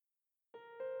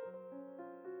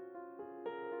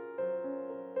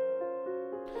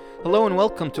Hello and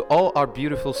welcome to all our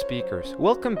beautiful speakers.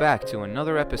 Welcome back to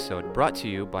another episode brought to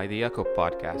you by the Echo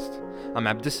Podcast. I'm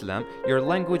Abdislam, your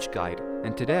language guide,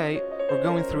 and today we're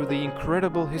going through the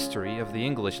incredible history of the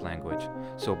English language.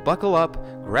 So buckle up,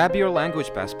 grab your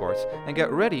language passports, and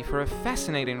get ready for a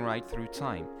fascinating ride through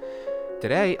time.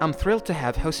 Today, I'm thrilled to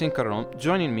have Hossein Karam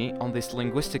joining me on this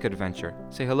linguistic adventure.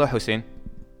 Say hello, Hossein.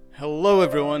 Hello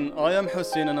everyone, I am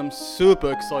Hussein and I'm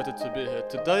super excited to be here.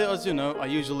 Today, as you know, I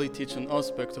usually teach an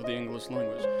aspect of the English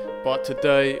language, but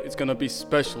today it's gonna be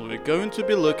special. We're going to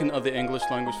be looking at the English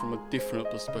language from a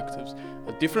different perspectives,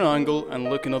 a different angle, and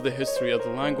looking at the history of the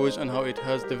language and how it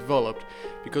has developed,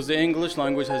 because the English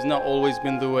language has not always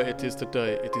been the way it is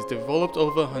today. It is developed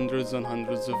over hundreds and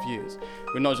hundreds of years.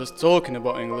 We're not just talking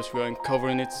about English, we are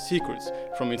uncovering its secrets,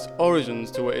 from its origins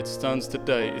to where it stands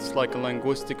today. It's like a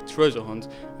linguistic treasure hunt,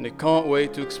 and I can't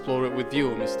wait to explore it with you,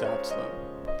 Mr. Absalom.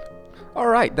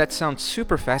 Alright, that sounds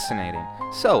super fascinating.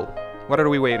 So, what are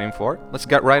we waiting for? Let's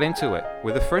get right into it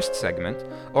with the first segment,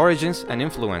 Origins and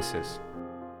Influences.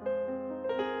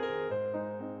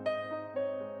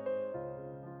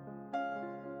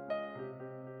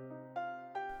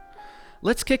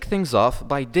 Let's kick things off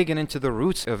by digging into the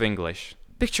roots of English.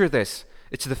 Picture this.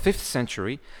 It's the 5th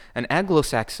century, and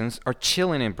Anglo-Saxons are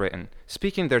chilling in Britain,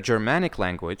 speaking their Germanic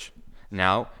language.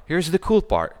 Now, here's the cool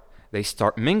part. They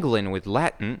start mingling with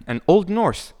Latin and Old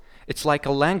Norse. It's like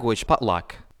a language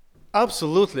potluck.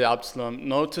 Absolutely, Absalom.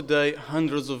 Now today,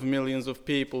 hundreds of millions of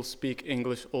people speak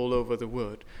English all over the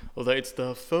world, whether it's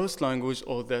their first language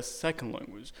or their second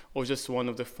language, or just one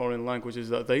of the foreign languages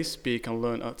that they speak and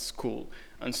learn at school,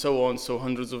 and so on. So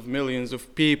hundreds of millions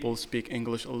of people speak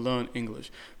English or learn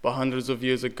English. But hundreds of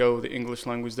years ago, the English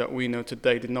language that we know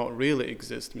today did not really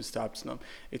exist, Mr. Absalom.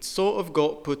 It sort of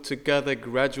got put together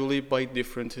gradually by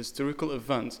different historical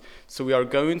events, so we are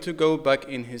going to go back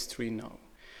in history now.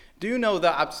 Do you know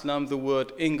that, Absalom, the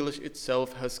word English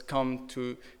itself has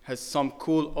some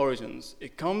cool origins?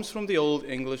 It comes from the Old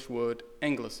English word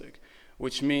linguistic,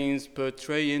 which means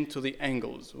portraying to the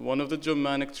Angles, one of the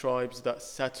Germanic tribes that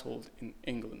settled in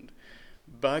England.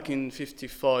 Back in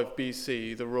 55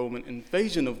 BC, the Roman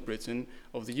invasion of Britain,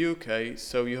 of the UK,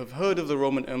 so you have heard of the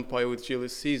Roman Empire with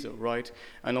Julius Caesar, right?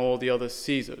 And all the other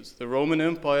Caesars. The Roman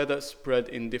Empire that spread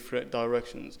in different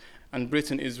directions. And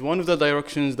Britain is one of the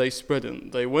directions they spread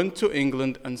in. They went to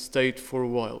England and stayed for a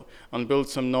while and built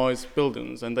some nice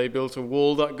buildings, and they built a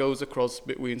wall that goes across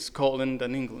between Scotland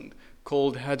and England,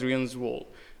 called Hadrian's Wall,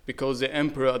 because the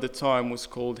emperor at the time was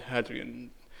called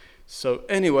Hadrian. So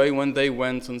anyway, when they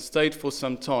went and stayed for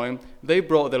some time, they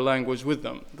brought their language with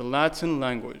them, the Latin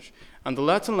language. And the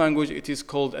Latin language, it is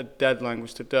called a dead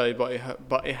language today, but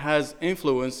it has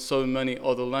influenced so many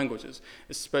other languages,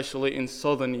 especially in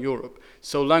Southern Europe.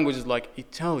 So languages like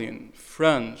Italian,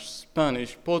 French,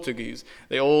 Spanish, Portuguese,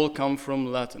 they all come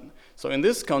from Latin. So in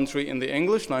this country, in the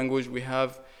English language, we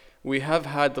have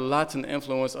had the Latin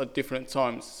influence at different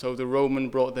times. So the Roman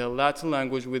brought their Latin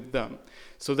language with them.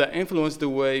 So that influenced the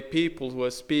way people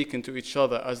were speaking to each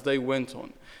other as they went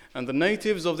on. And the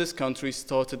natives of this country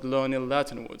started learning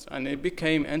Latin words, and it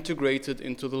became integrated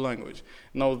into the language.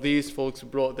 Now these folks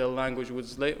brought their language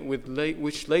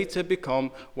which later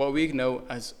become what we know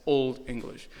as Old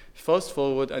English. Fast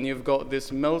forward and you've got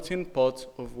this melting pot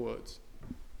of words.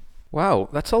 Wow,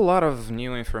 that's a lot of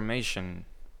new information.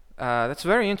 That's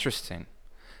very interesting.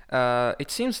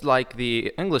 It seems like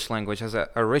the English language has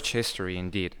a rich history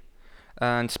indeed.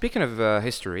 And speaking of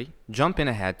history, jumping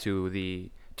ahead to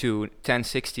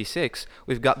 1066,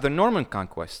 we've got the Norman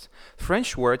Conquest.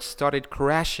 French words started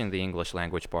crashing the English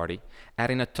language party,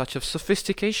 adding a touch of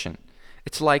sophistication.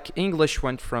 It's like English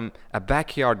went from a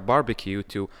backyard barbecue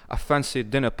to a fancy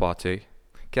dinner party.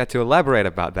 Care to elaborate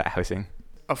about that, Hossein?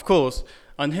 Of course.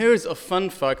 And here is a fun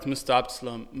fact, Mr.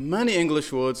 Absalom. Many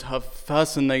English words have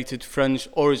fascinated French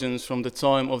origins from the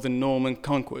time of the Norman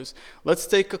conquest. Let's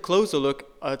take a closer look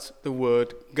at the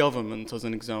word government as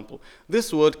an example.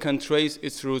 This word can trace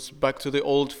its roots back to the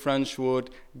old French word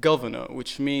governor,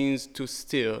 which means to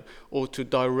steer or to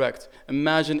direct.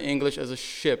 Imagine English as a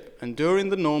ship, and during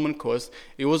the Norman quest,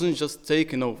 it wasn't just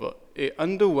taken over. It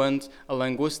underwent a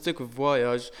linguistic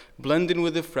voyage, blending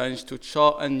with the French to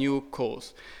chart a new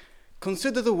course.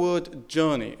 Consider the word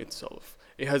journey itself.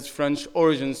 It has French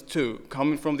origins too,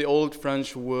 coming from the old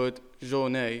French word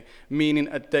journée, meaning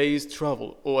a day's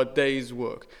travel or a day's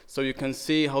work. So you can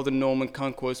see how the Norman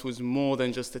conquest was more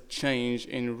than just a change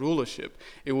in rulership.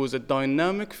 It was a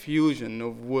dynamic fusion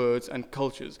of words and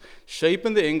cultures,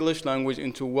 shaping the English language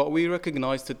into what we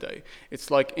recognize today. It's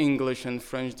like English and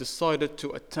French decided to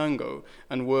a tango,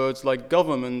 and words like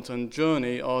government and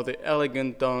journey are the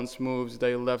elegant dance moves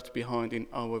they left behind in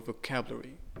our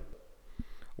vocabulary.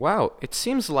 Wow, it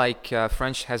seems like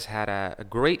French has had a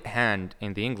great hand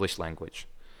in the English language.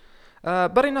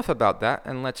 But enough about that,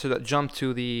 and let's jump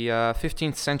to the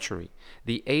 15th century,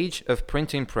 the age of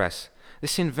printing press.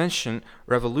 This invention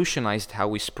revolutionized how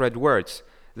we spread words.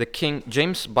 The King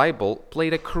James Bible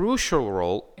played a crucial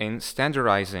role in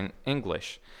standardizing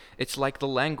English. It's like the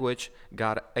language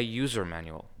got a user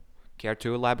manual. Care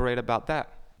to elaborate about that?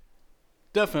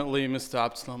 Definitely, Mr.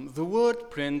 Absalom. The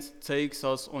word print takes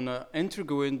us on an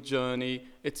intriguing journey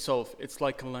itself. It's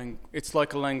like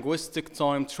a linguistic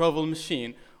time travel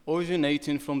machine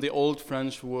originating from the Old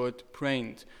French word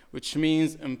print, which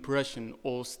means impression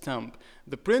or stamp.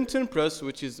 The printing press,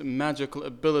 which is a magical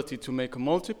ability to make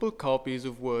multiple copies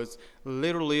of words,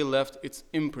 literally left its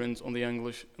imprint on the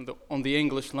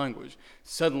English language.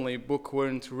 Suddenly, books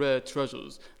weren't rare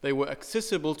treasures. They were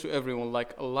accessible to everyone,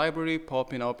 like a library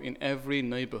popping up in every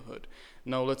neighborhood.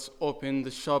 Now let's open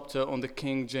the chapter on the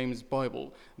King James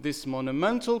Bible. This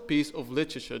monumental piece of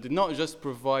literature did not just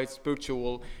provide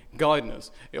spiritual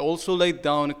guidance, it also laid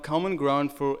down a common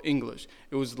ground for English.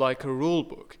 It was like a rule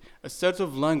book, a set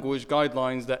of language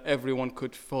guidelines that everyone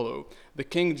could follow. The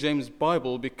King James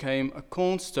Bible became a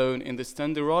cornerstone in the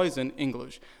standardizing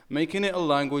English, making it a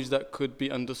language that could be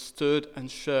understood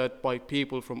and shared by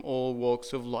people from all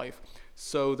walks of life.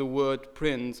 So the word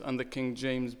print and the King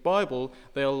James Bible,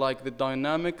 they are like the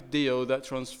dynamic duo that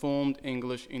transformed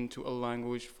English into a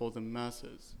language for the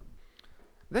masses.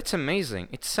 That's amazing.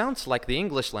 It sounds like the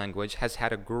English language has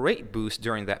had a great boost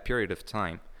during that period of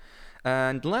time.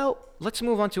 And now let's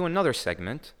move on to another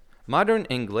segment, modern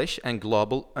English and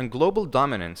global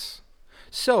dominance.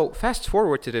 So, fast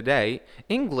forward to today,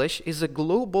 English is a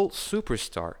global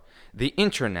superstar. The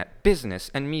internet, business,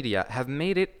 and media have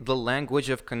made it the language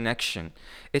of connection.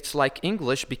 It's like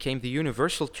English became the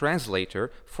universal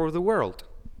translator for the world.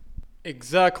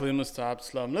 Exactly, Mr.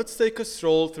 Absalam. Let's take a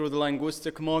stroll through the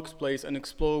linguistic marketplace and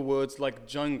explore words like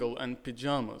jungle and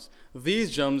pajamas.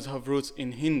 These gems have roots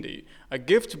in Hindi, a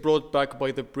gift brought back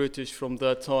by the British from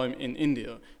their time in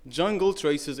India. Jungle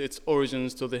traces its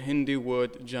origins to the Hindi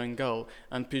word jangal,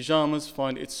 and pajamas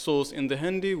find its source in the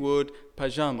Hindi word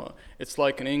pajama. It's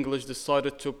like English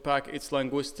decided to pack its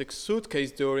linguistic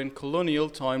suitcase during colonial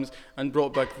times and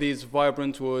brought back these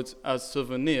vibrant words as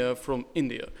souvenir from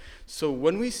India. So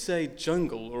when we say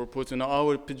jungle or put on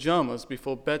our pajamas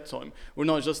before bedtime, we're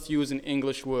not just using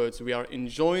English words, we are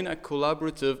enjoying a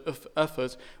collaborative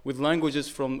effort with languages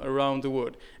from around the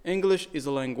world. English is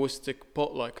a linguistic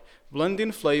potluck,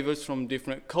 blending flavors from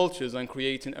different cultures and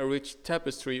creating a rich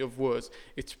tapestry of words.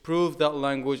 It's proof that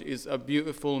language is a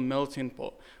beautiful melting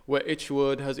pot, where each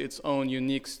word has its own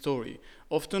unique story,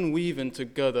 often weaving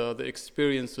together the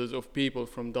experiences of people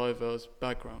from diverse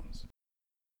backgrounds.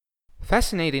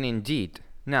 Fascinating indeed.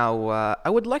 Now, I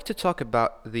would like to talk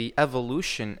about the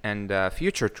evolution and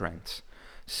future trends.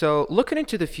 So, looking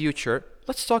into the future,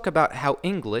 let's talk about how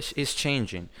English is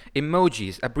changing.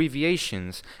 Emojis,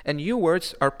 abbreviations, and new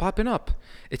words are popping up.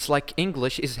 It's like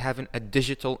English is having a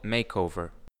digital makeover.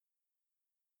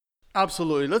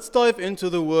 Absolutely. Let's dive into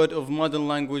the word of modern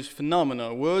language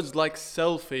phenomena. Words like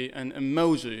selfie and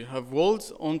emoji have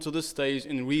waltzed onto the stage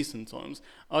in recent times,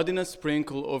 adding a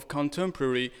sprinkle of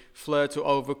contemporary flair to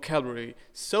our vocabulary.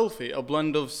 Selfie, a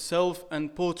blend of self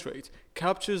and portrait,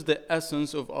 captures the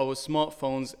essence of our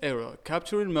smartphones era,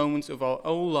 capturing moments of our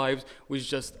own lives with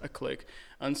just a click.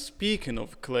 And speaking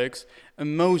of clicks,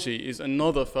 emoji is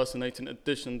another fascinating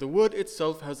addition. The word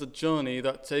itself has a journey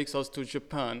that takes us to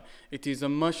Japan. It is a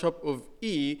mashup of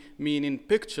e meaning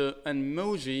picture and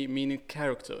moji meaning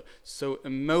character. So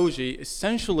emoji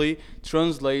essentially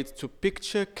translates to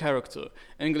picture character.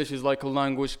 English is like a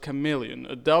language chameleon,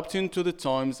 adapting to the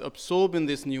times, absorbing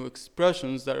these new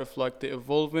expressions that reflect the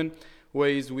evolving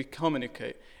ways we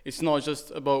communicate. It's not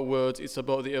just about words, it's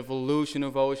about the evolution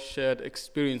of our shared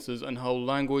experiences and how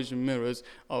language mirrors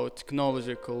our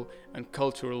technological and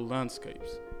cultural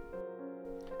landscapes.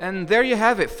 And there you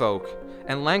have it, folk,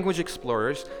 and language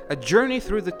explorers, a journey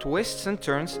through the twists and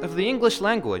turns of the English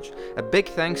language. A big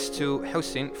thanks to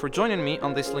Hossein for joining me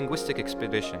on this linguistic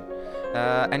expedition.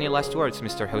 Any last words,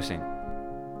 Mr. Hossein?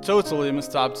 Totally,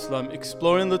 Mr. Abdeslam.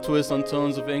 Exploring the twists and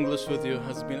turns of English with you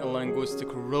has been a linguistic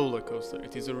roller coaster.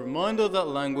 It is a reminder that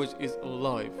language is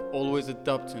alive, always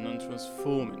adapting and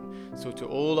transforming. So to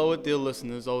all our dear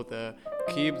listeners out there,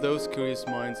 keep those curious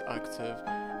minds active.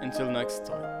 Until next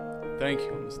time. Thank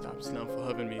you, Mr. Abdeslam, for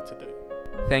having me today.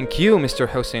 Thank you, Mr.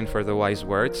 Hossein, for the wise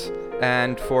words.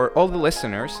 And for all the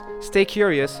listeners, stay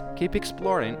curious, keep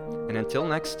exploring, and until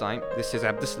next time, this is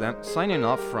Abdeslam signing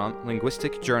off from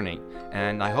Linguistic Journey,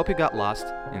 and I hope you got lost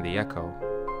in the echo.